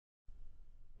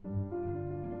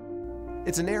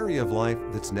It's an area of life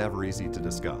that's never easy to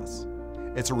discuss.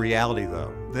 It's a reality,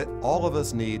 though, that all of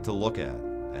us need to look at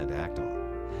and act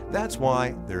on. That's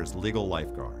why there's Legal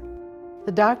Lifeguard.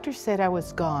 The doctor said I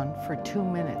was gone for 2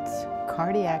 minutes.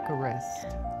 Cardiac arrest.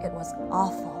 It was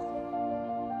awful.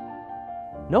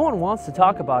 No one wants to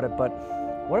talk about it, but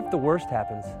what if the worst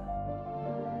happens?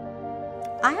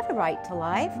 I have a right to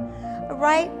life, a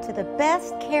right to the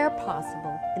best care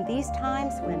possible in these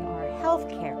times when our health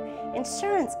care,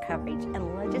 insurance coverage,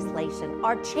 and legislation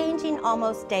are changing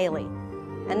almost daily,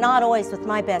 and not always with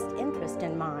my best interest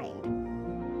in mind.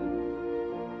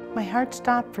 My heart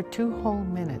stopped for 2 whole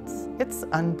minutes. It's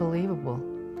unbelievable.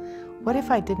 What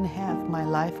if I didn't have my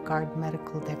Lifeguard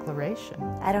medical declaration?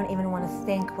 I don't even want to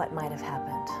think what might have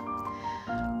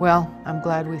happened. Well, I'm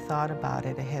glad we thought about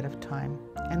it ahead of time,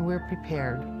 and we're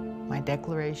prepared. My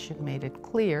declaration made it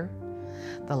clear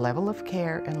the level of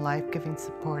care and life-giving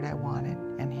support I wanted,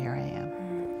 and here I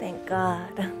am. Thank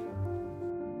God.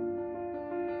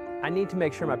 I need to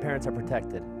make sure my parents are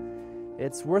protected.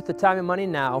 It's worth the time and money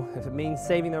now if it means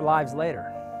saving their lives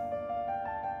later.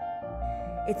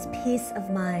 It's peace of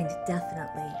mind,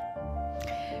 definitely.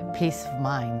 Peace of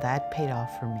mind, that paid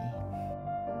off for me.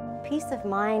 Peace of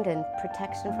mind and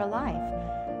protection for life,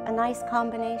 a nice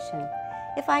combination.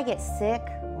 If I get sick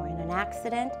or in an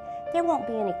accident, there won't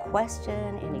be any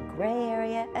question, any gray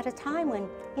area at a time when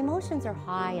emotions are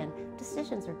high and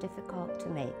decisions are difficult to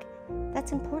make.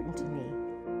 That's important to me.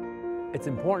 It's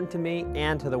important to me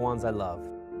and to the ones I love.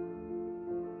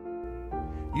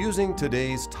 Using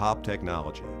today's top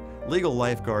technology, Legal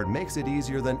Lifeguard makes it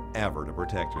easier than ever to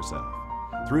protect yourself.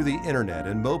 Through the internet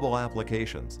and mobile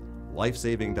applications,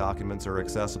 life-saving documents are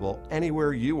accessible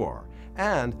anywhere you are,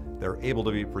 and they're able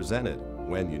to be presented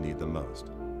when you need them most.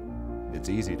 It's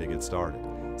easy to get started,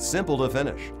 simple to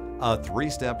finish, a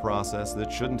 3-step process that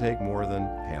shouldn't take more than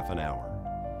half an hour.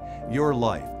 Your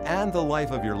life and the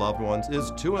life of your loved ones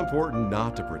is too important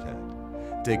not to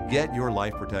protect. To get your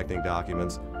life-protecting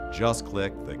documents, just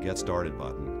click the Get Started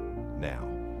button now.